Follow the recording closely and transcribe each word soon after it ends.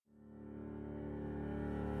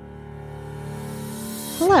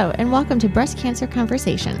Hello, and welcome to Breast Cancer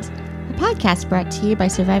Conversations, a podcast brought to you by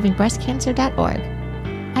SurvivingBreastCancer.org.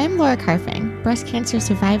 I am Laura Carfing, breast cancer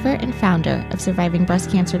survivor and founder of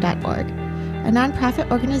SurvivingBreastCancer.org, a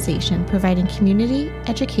nonprofit organization providing community,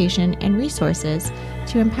 education, and resources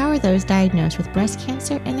to empower those diagnosed with breast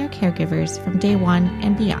cancer and their caregivers from day one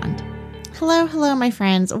and beyond. Hello, my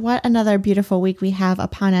friends. What another beautiful week we have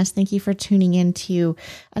upon us. Thank you for tuning in to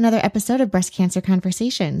another episode of Breast Cancer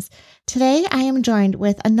Conversations. Today, I am joined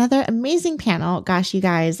with another amazing panel. Gosh, you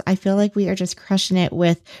guys, I feel like we are just crushing it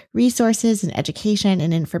with resources and education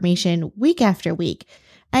and information week after week.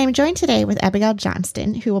 I am joined today with Abigail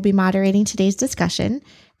Johnston, who will be moderating today's discussion.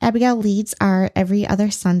 Abigail leads our Every Other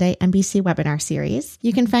Sunday NBC webinar series.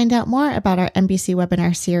 You can find out more about our NBC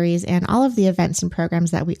webinar series and all of the events and programs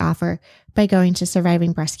that we offer by going to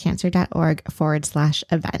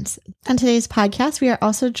survivingbreastcancer.org/events. On today's podcast, we are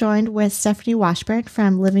also joined with Stephanie Washburn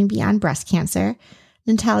from Living Beyond Breast Cancer,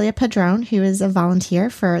 Natalia Padron, who is a volunteer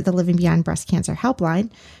for the Living Beyond Breast Cancer Helpline,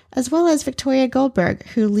 as well as Victoria Goldberg,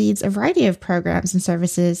 who leads a variety of programs and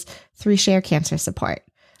services through Share Cancer Support.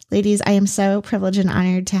 Ladies, I am so privileged and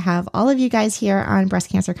honored to have all of you guys here on Breast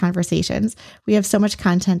Cancer Conversations. We have so much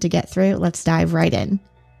content to get through. Let's dive right in.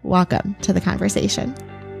 Welcome to the conversation.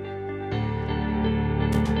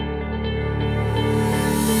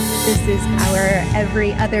 This is our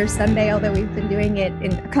Every Other Sunday, although we've been doing it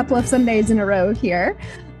in a couple of Sundays in a row here,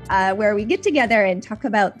 where we get together and talk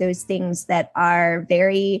about those things that are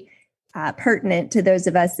very pertinent to those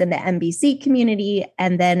of us in the NBC community.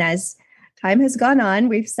 And then as time has gone on,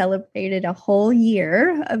 we've celebrated a whole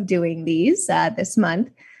year of doing these this month.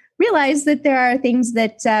 Realize that there are things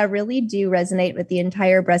that really do resonate with the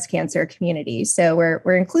entire breast cancer community. So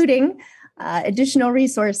we're including additional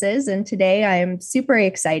resources. And today I am super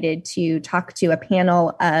excited to talk to a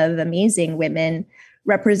panel of amazing women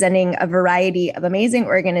representing a variety of amazing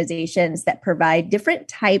organizations that provide different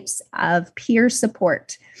types of peer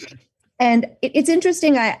support. And it's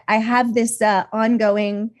interesting. I have this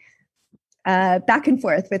ongoing back and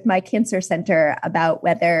forth with my cancer center about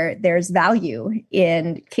whether there's value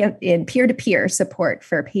in peer-to-peer support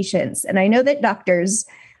for patients. And I know that doctors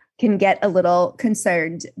can get a little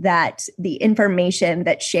concerned that the information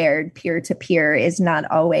that's shared peer-to-peer is not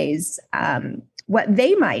always what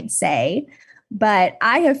they might say. But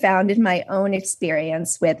I have found in my own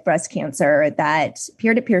experience with breast cancer that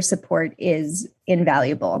peer-to-peer support is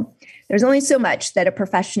invaluable. There's only so much that a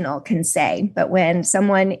professional can say, but when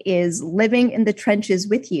someone is living in the trenches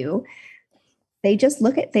with you, they just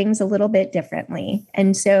look at things a little bit differently.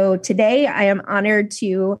 And so today I am honored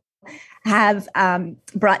to have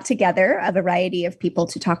brought together a variety of people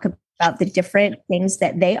to talk about the different things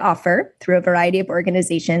that they offer through a variety of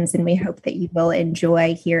organizations. And we hope that you will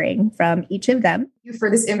enjoy hearing from each of them. Thank you for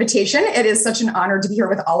this invitation. It is such an honor to be here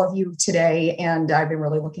with all of you today. And I've been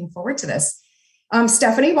really looking forward to this.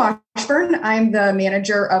 Stephanie Washburn. I'm the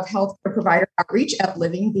manager of healthcare provider outreach at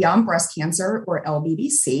Living Beyond Breast Cancer, or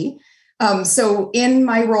LBBC. So in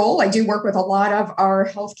my role, I do work with a lot of our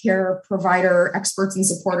healthcare provider experts and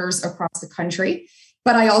supporters across the country,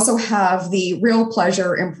 but I also have the real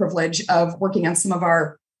pleasure and privilege of working on some of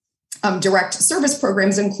our direct service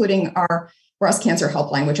programs, including our breast cancer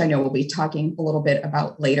helpline, which I know we'll be talking a little bit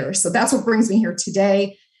about later. So that's what brings me here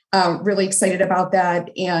today. Really excited about that.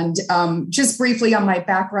 And just briefly on my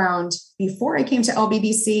background, before I came to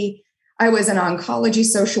LBBC, I was an oncology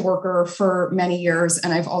social worker for many years.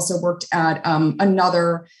 And I've also worked at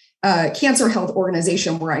another cancer health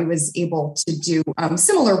organization where I was able to do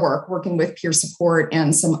similar work, working with peer support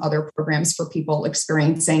and some other programs for people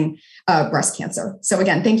experiencing breast cancer. So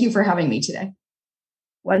again, thank you for having me today.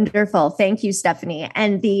 Wonderful. Thank you, Stephanie.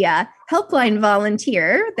 And the helpline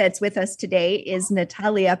volunteer that's with us today is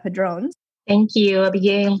Natalia Padron. Thank you,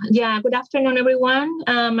 Abigail. Yeah, good afternoon, everyone.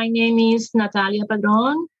 My name is Natalia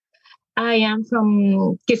Padron. I am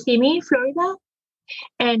from Kissimmee, Florida,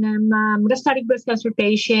 and I'm a metastatic breast cancer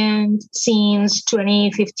patient since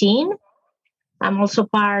 2015. I'm also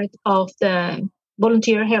part of the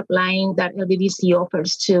volunteer helpline that LBBC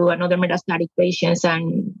offers to another metastatic patients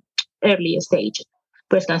and early stage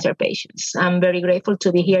breast cancer patients. I'm very grateful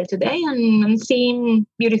to be here today, and I'm seeing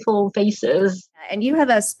beautiful faces. And you have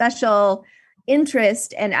a special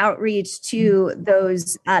interest and outreach to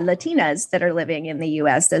those Latinas that are living in the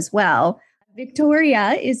U.S. as well.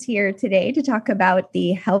 Victoria is here today to talk about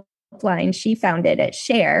the helpline she founded at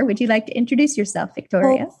Share. Would you like to introduce yourself,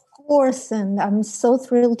 Victoria? Of course, and I'm so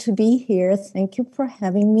thrilled to be here. Thank you for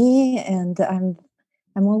having me, and I'm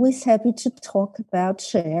always happy to talk about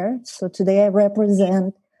Share. So today I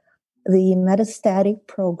represent the metastatic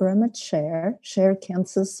program at Share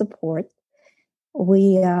Cancer Support.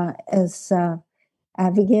 We, as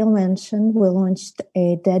Abigail mentioned, we launched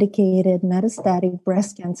a dedicated metastatic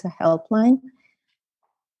breast cancer helpline,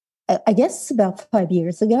 I guess about 5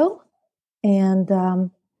 years ago. And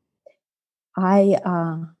I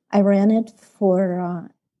ran it for,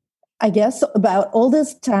 I guess, about all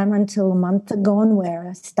this time until a month ago,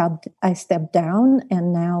 where I stepped down,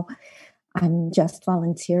 and now I'm just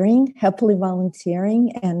happily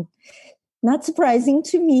volunteering. And not surprising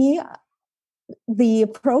to me, the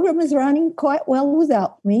program is running quite well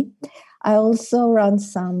without me. I also run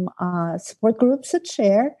some support groups at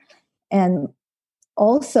SHARE. And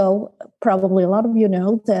also, probably a lot of you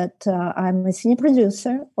know that I'm a senior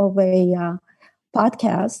producer of a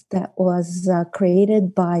podcast that was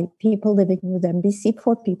created by people living with MBC,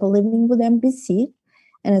 for people living with MBC.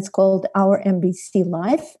 And it's called Our MBC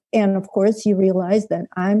Life. And of course, you realize that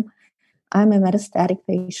I'm a metastatic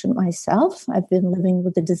patient myself. I've been living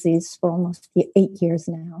with the disease for almost 8 years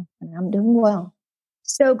now, and I'm doing well.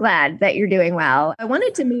 So glad that you're doing well. I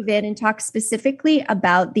wanted to move in and talk specifically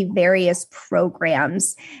about the various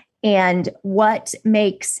programs and what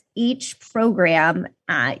makes each program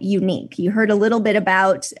unique. You heard a little bit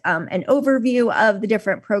about an overview of the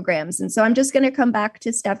different programs. And so I'm just going to come back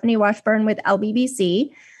to Stephanie Washburn with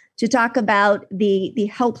LBBC to talk about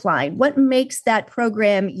the helpline. What makes that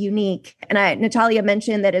program unique? And Natalia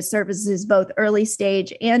mentioned that it services both early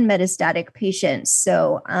stage and metastatic patients.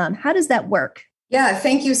 So how does that work? Yeah,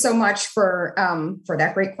 thank you so much for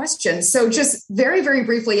that great question. So just very, very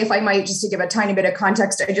briefly, if I might, just to give a tiny bit of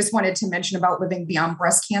context, I just wanted to mention about Living Beyond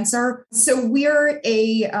Breast Cancer. So we're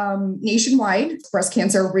a nationwide breast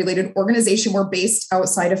cancer related organization. We're based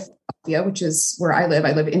outside of Philadelphia, which is where I live.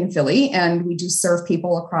 I live in Philly, and we do serve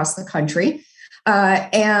people across the country.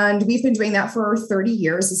 And we've been doing that for 30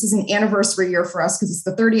 years. This is an anniversary year for us because it's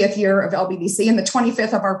the 30th year of LBBC and the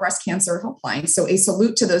 25th of our breast cancer helpline. So a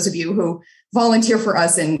salute to those of you who volunteer for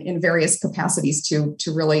us in various capacities to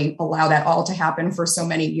really allow that all to happen for so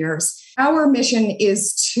many years. Our mission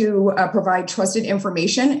is to provide trusted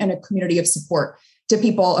information and a community of support to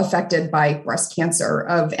people affected by breast cancer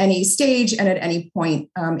of any stage and at any point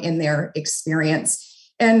in their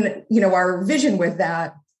experience. And, our vision with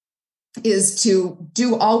that is to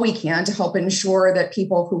do all we can to help ensure that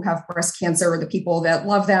people who have breast cancer or the people that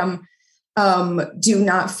love them do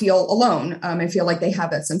not feel alone and feel like they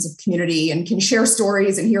have that sense of community and can share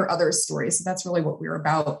stories and hear others' stories. So that's really what we're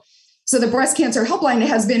about. So the breast cancer helpline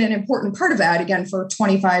has been an important part of that, again, for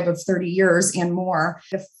 25 of 30 years and more.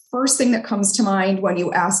 The first thing that comes to mind when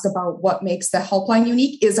you ask about what makes the helpline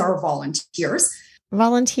unique is our volunteers.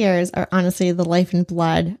 Volunteers are honestly the life and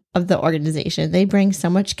blood of the organization. They bring so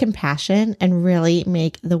much compassion and really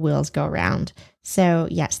make the wheels go round. So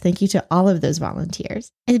yes, thank you to all of those volunteers.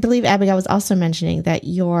 I believe Abigail was also mentioning that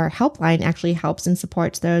your helpline actually helps and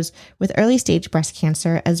supports those with early stage breast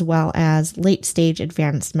cancer as well as late stage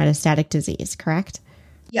advanced metastatic disease, correct?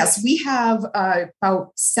 Yes, we have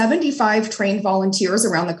about 75 trained volunteers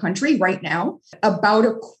around the country right now. About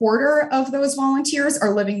a quarter of those volunteers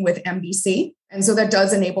are living with MBC. And so that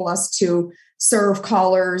does enable us to serve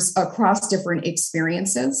callers across different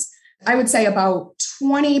experiences. I would say about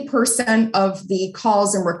 20% of the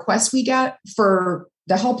calls and requests we get for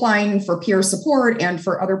the helpline, for peer support, and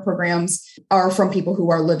for other programs are from people who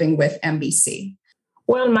are living with MBC.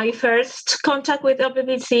 Well, my first contact with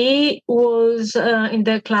LBBC was in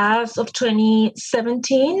the class of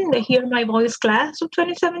 2017, the Hear My Voice class of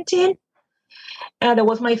 2017. That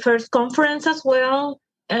was my first conference as well.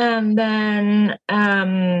 And then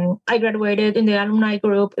I graduated in the alumni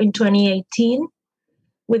group in 2018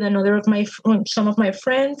 with some of my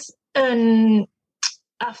friends. And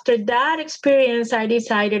after that experience, I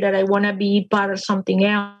decided that I want to be part of something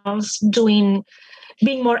else, being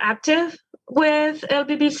more active with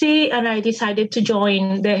LBBC, and I decided to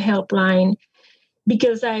join the helpline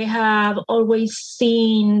because I have always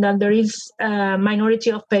seen that there is a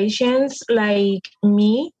minority of patients like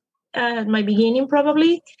me at my beginning,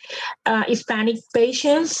 probably Hispanic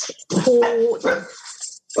patients who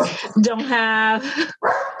don't have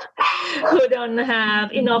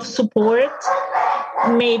enough support.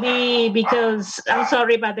 Maybe because I'm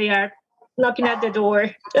sorry, but they are knocking at the door.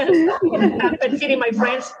 I've been feeding my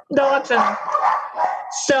friends' dogs.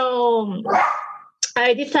 So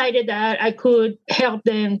I decided that I could help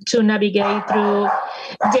them to navigate through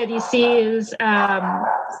the disease.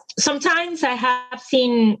 Sometimes I have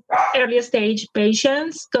seen earlier stage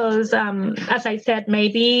patients because, as I said,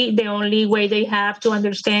 maybe the only way they have to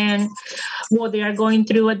understand what they are going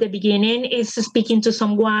through at the beginning is speaking to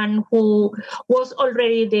someone who was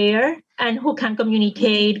already there and who can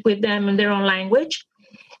communicate with them in their own language.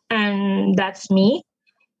 and that's me.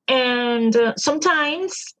 And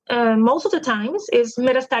sometimes, most of the times, is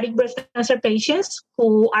metastatic breast cancer patients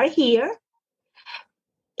who are here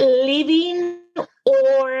living,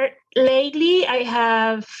 or lately I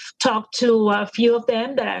have talked to a few of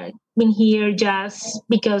them that have been here just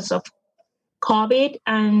because of COVID,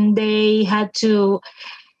 and they had to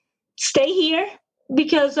stay here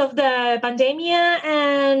because of the pandemic,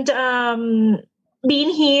 and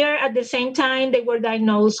being here at the same time they were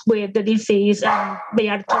diagnosed with the disease and they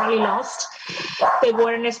are totally lost. They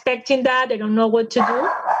weren't expecting that. They don't know what to do.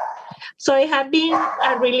 So it had been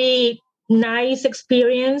a really nice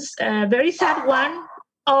experience, a very sad one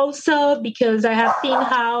also, because I have seen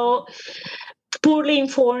how poorly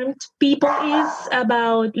informed people is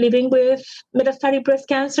about living with metastatic breast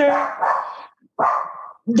cancer.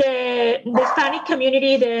 The Hispanic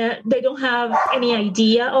community, they don't have any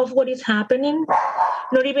idea of what is happening,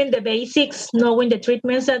 not even the basics, knowing the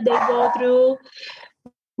treatments that they go through,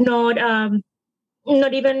 not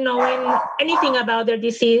even knowing anything about their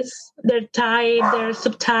disease, their type, their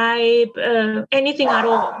subtype, anything at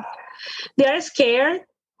all. They are scared.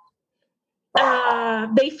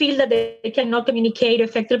 They feel that they cannot communicate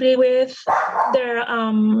effectively with their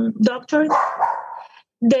doctors.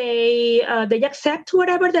 They accept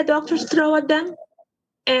whatever the doctors throw at them.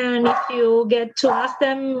 And if you get to ask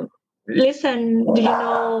them, listen, do you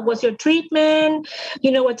know what's your treatment?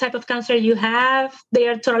 You know what type of cancer you have? They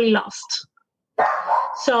are totally lost.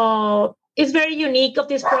 So it's very unique of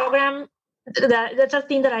this program. That's a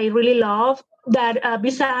thing that I really love, that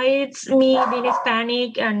besides me being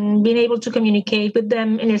Hispanic and being able to communicate with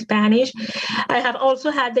them in Spanish, I have also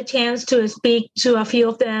had the chance to speak to a few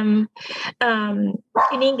of them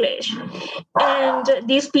in English. And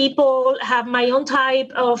these people have my own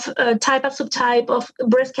type of subtype of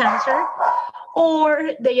breast cancer,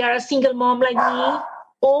 or they are a single mom like me,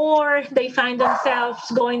 or they find themselves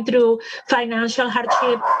going through financial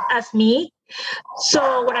hardship as me.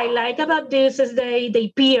 So what I like about this is they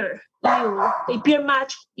peer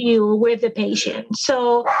match you with the patient.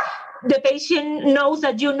 So the patient knows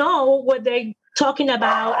that you know what they're talking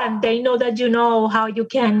about, and they know that you know how you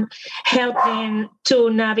can help them to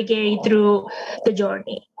navigate through the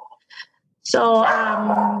journey. So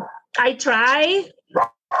I try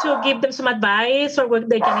to give them some advice or what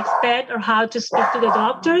they can expect or how to speak to the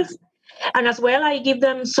doctors. And as well, I give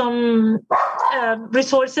them some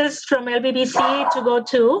resources from LBBC to go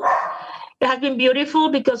to. It has been beautiful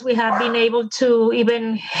because we have been able to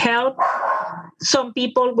even help some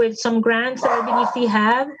people with some grants that LBBC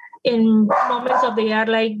have in moments of they are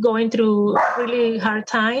like going through really hard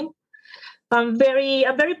time. I'm very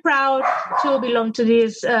proud to belong to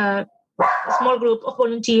this small group of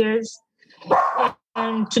volunteers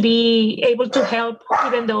and to be able to help,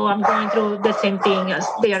 even though I'm going through the same thing as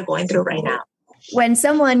they are going through right now. When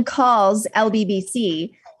someone calls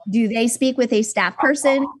LBBC, do they speak with a staff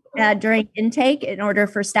person during intake in order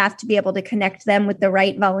for staff to be able to connect them with the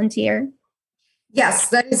right volunteer? Yes,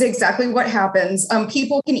 that is exactly what happens.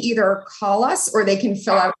 People can either call us or they can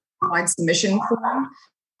fill out an online submission form.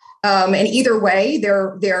 And either way,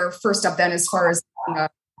 their first step then, as far as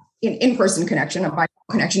in-person connection, a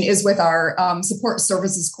connection, is with our support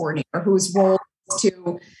services coordinator, whose role is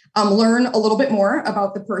to learn a little bit more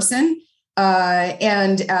about the person.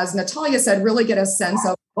 And as Natalia said, really get a sense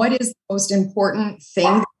of what is the most important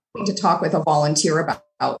thing to talk with a volunteer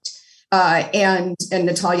about. And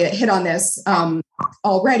Natalia hit on this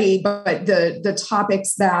already, but the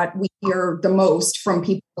topics that we hear the most from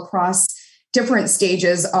people across different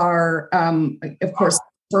stages are, of course,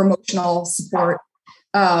 for emotional support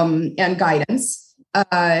and guidance.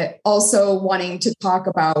 Also wanting to talk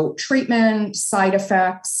about treatment, side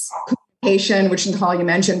effects, communication, which Natalia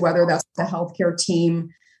mentioned, whether that's the healthcare team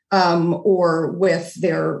or with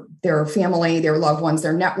their family, their loved ones,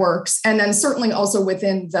 their networks. And then certainly also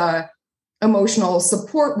within the emotional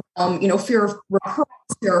support realm, fear of recurrence,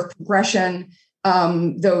 fear of progression,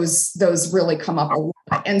 those really come up a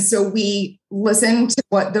lot. And so we listen to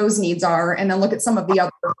what those needs are and then look at some of the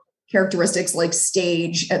other characteristics like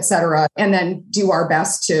stage, et cetera, and then do our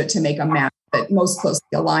best to make a match that most closely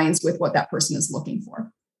aligns with what that person is looking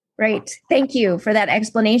for. Great. Thank you for that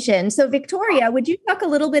explanation. So Victoria, would you talk a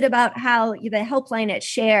little bit about how the helpline at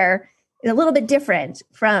SHARE is a little bit different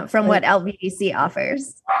from what LBBC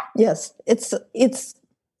offers? Yes, it's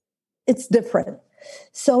different.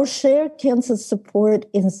 So SHARE Cancer Support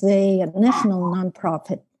is a national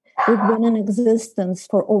nonprofit. We've been in existence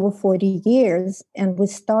for over 40 years, and we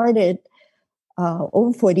started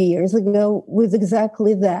over 40 years ago with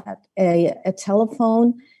exactly that, a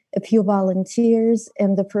telephone a few volunteers,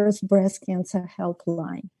 and the first breast cancer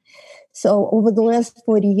helpline. So over the last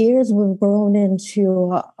 40 years, we've grown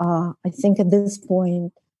into, I think at this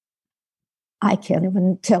point, I can't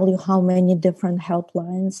even tell you how many different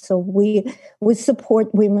helplines. So we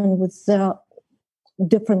support women with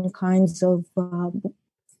different kinds of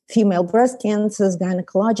female breast cancers,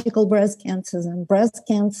 gynecological breast cancers, and breast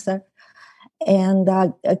cancer, and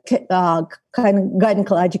kind of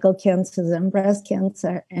gynecological cancers and breast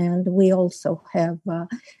cancer. And we also have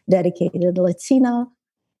dedicated Latina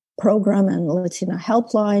program and Latina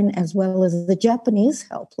helpline, as well as the Japanese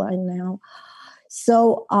helpline now.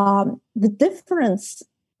 So the difference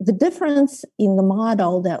in the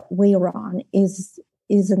model that we run is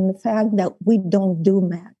in the fact that we don't do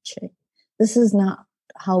matching. This is not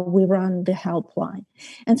how we run the helpline.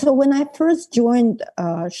 And so when I first joined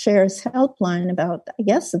SHARE's helpline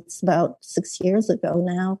it's about 6 years ago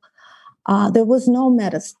now, there was no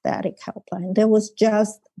metastatic helpline. There was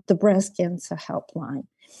just the breast cancer helpline.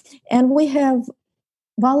 And we have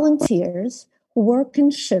volunteers who work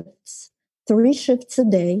in shifts, 3 shifts a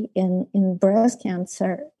day in breast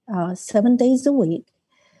cancer, 7 days a week.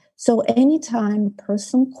 So anytime a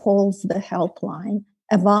person calls the helpline,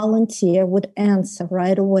 a volunteer would answer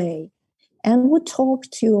right away and would talk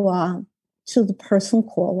to the person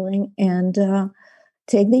calling and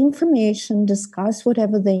take the information, discuss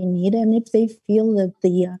whatever they need, and if they feel that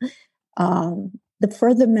the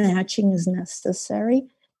further matching is necessary,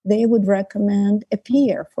 they would recommend a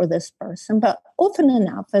peer for this person. But often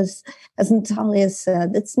enough, as Natalia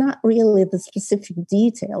said, it's not really the specific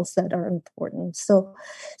details that are important. So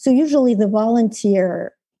usually the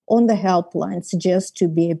volunteer on the helpline suggests to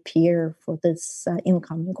be a peer for this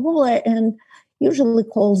incoming caller and usually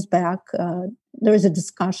calls back. There is a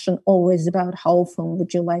discussion always about how often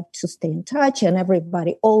would you like to stay in touch, and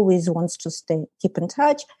everybody always wants to keep in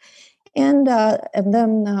touch. And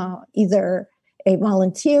then either a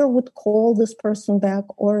volunteer would call this person back,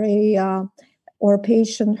 or a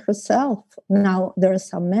patient herself. Now there are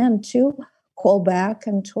some men too call back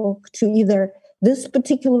and talk to either this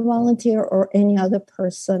particular volunteer or any other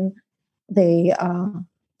person they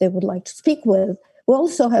would like to speak with. We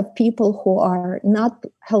also have people who are not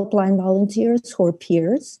helpline volunteers, who are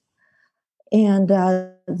peers, and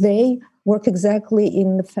they work exactly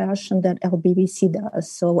in the fashion that LBBC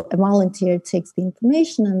does. So a volunteer takes the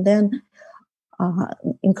information and then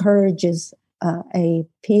encourages a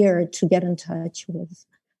peer to get in touch with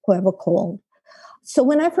whoever called. So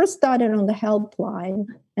when I first started on the helpline,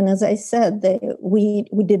 and as I said, we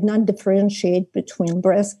did not differentiate between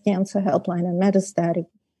breast cancer helpline and metastatic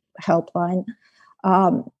helpline.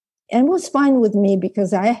 And it was fine with me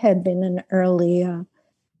because I had been an early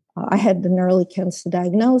cancer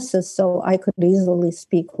diagnosis, so I could easily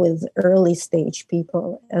speak with early stage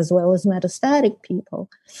people as well as metastatic people.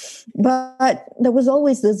 But there was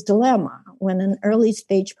always this dilemma when an early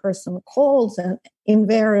stage person calls and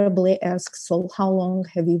invariably asks, so how long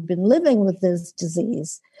have you been living with this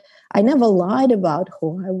disease? I never lied about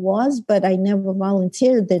who I was, but I never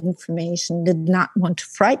volunteered the information, did not want to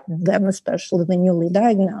frighten them, especially the newly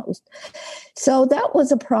diagnosed. So that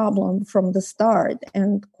was a problem from the start.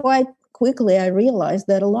 And quite quickly, I realized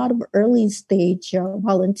that a lot of early stage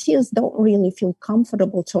volunteers don't really feel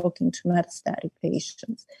comfortable talking to metastatic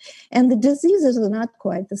patients. And the diseases are not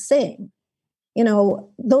quite the same. You know,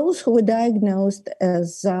 those who were diagnosed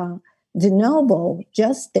as de novo,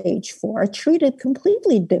 just stage 4, are treated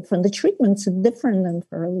completely different. The treatments are different than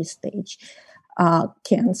for early stage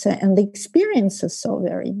cancer, and the experience is so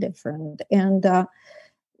very different.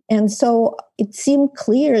 And so it seemed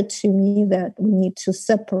clear to me that we need to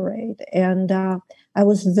separate. And I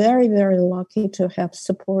was very, very lucky to have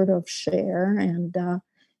support of SHARE, and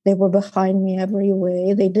they were behind me every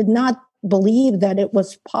way. They did not believe that it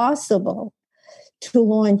was possible to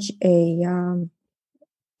launch a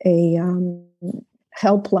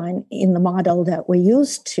helpline in the model that we're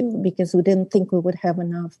used to, because we didn't think we would have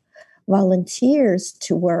enough volunteers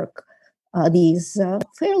to work these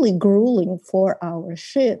fairly grueling 4-hour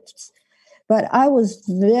shifts. But I was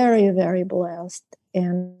very, very blessed.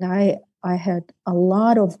 And I had a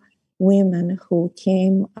lot of women who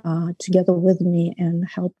came together with me and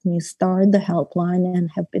helped me start the helpline,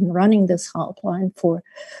 and have been running this helpline for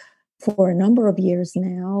a number of years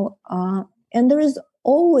now. And there is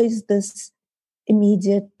always this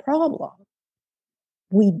immediate problem.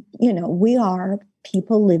 We are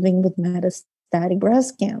people living with metastatic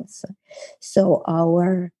breast cancer. So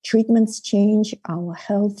our treatments change, our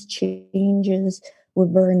health changes, we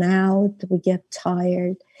burn out, we get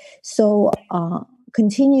tired. So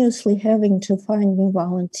continuously having to find new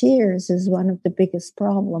volunteers is one of the biggest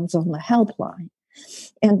problems on the helpline.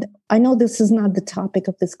 And I know this is not the topic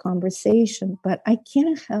of this conversation, but I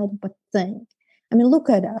can't help but think, I mean, look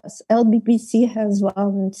at us. LBBC has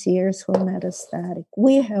volunteers who are metastatic.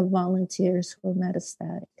 We have volunteers who are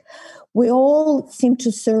metastatic. We all seem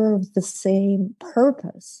to serve the same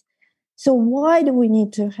purpose. So why do we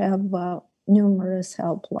need to have numerous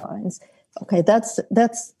helplines? Okay, that's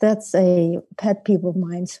a pet peeve of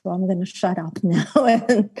mine, so I'm going to shut up now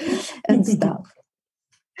and stop.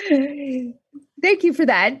 Thank you for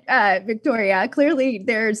that, Victoria. Clearly,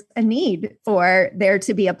 there's a need for there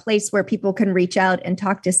to be a place where people can reach out and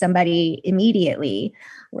talk to somebody immediately.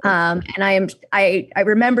 And I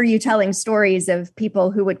remember you telling stories of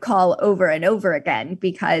people who would call over and over again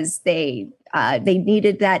because they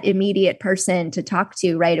needed that immediate person to talk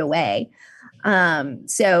to right away.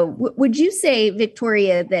 Would you say,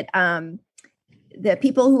 Victoria, that the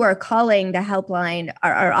people who are calling the helpline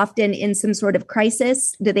are often in some sort of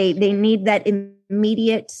crisis? Do they need that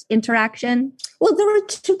immediate interaction? Well, there are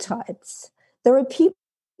two types. There are people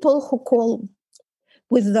who call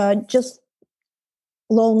with just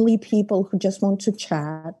lonely people who just want to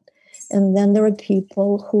chat. And then there are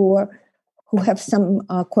people who have some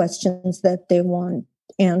questions that they want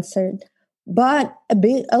answered. But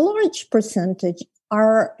a large percentage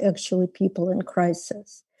are actually people in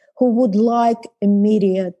crisis who would like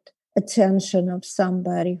immediate attention of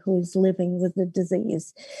somebody who is living with the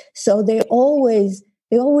disease. So they always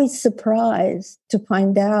surprised to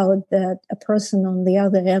find out that a person on the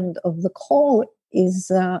other end of the call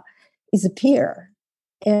is a peer.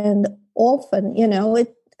 And often,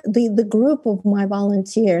 the group of my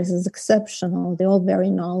volunteers is exceptional. They're all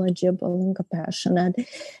very knowledgeable and compassionate.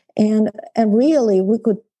 And really, we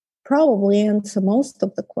could probably answer most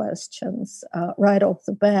of the questions right off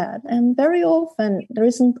the bat. And very often, there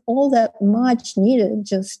isn't all that much needed,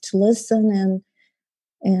 just to listen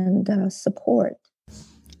and support.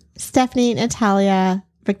 Stephanie, Natalia,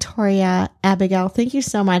 Victoria, Abigail, thank you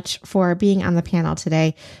so much for being on the panel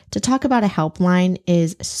today. To talk about a helpline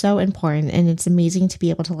is so important, and it's amazing to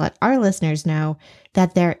be able to let our listeners know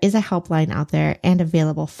that there is a helpline out there and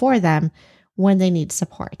available for them when they need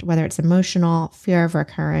support, whether it's emotional, fear of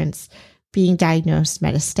recurrence, being diagnosed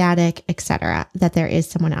metastatic, etc., that there is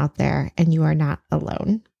someone out there and you are not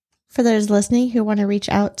alone. For those listening who want to reach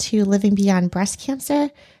out to Living Beyond Breast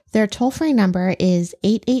Cancer, their toll-free number is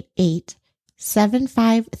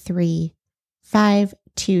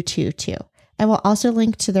 888-753-5222. I will also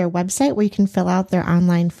link to their website where you can fill out their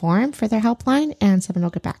online form for their helpline, and someone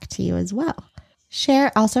will get back to you as well.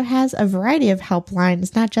 SHARE also has a variety of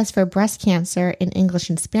helplines, not just for breast cancer in English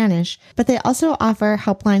and Spanish, but they also offer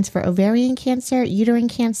helplines for ovarian cancer, uterine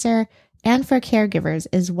cancer, and for caregivers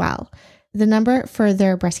as well. The number for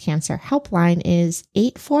their breast cancer helpline is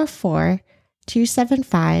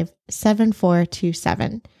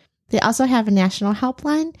 844-275-7427. They also have a national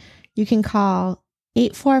helpline. You can call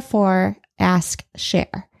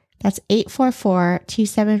 844-ASK-SHARE. That's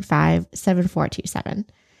 844-275-7427.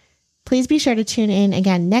 Please be sure to tune in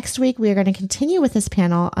again next week. We are going to continue with this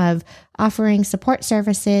panel of offering support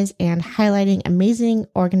services and highlighting amazing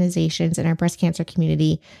organizations in our breast cancer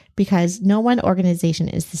community, because no one organization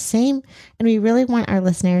is the same. And we really want our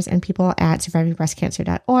listeners and people at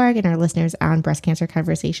survivingbreastcancer.org and our listeners on Breast Cancer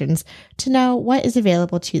Conversations to know what is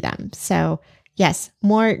available to them. So yes,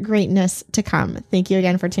 more greatness to come. Thank you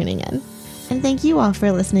again for tuning in. And thank you all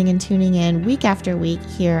for listening and tuning in week after week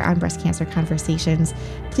here on Breast Cancer Conversations.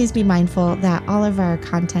 Please be mindful that all of our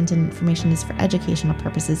content and information is for educational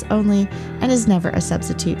purposes only and is never a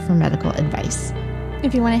substitute for medical advice.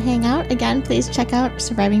 If you want to hang out, again, please check out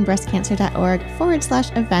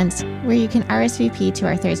survivingbreastcancer.org/events, where you can RSVP to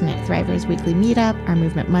our Thursday Night Thrivers weekly meetup, our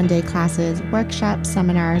Movement Monday classes, workshops,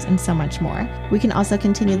 seminars, and so much more. We can also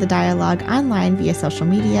continue the dialogue online via social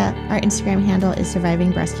media. Our Instagram handle is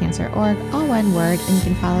survivingbreastcancer.org, all one word, and you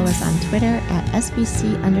can follow us on Twitter at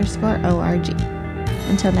SBC_ORG.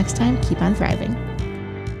 Until next time, keep on thriving.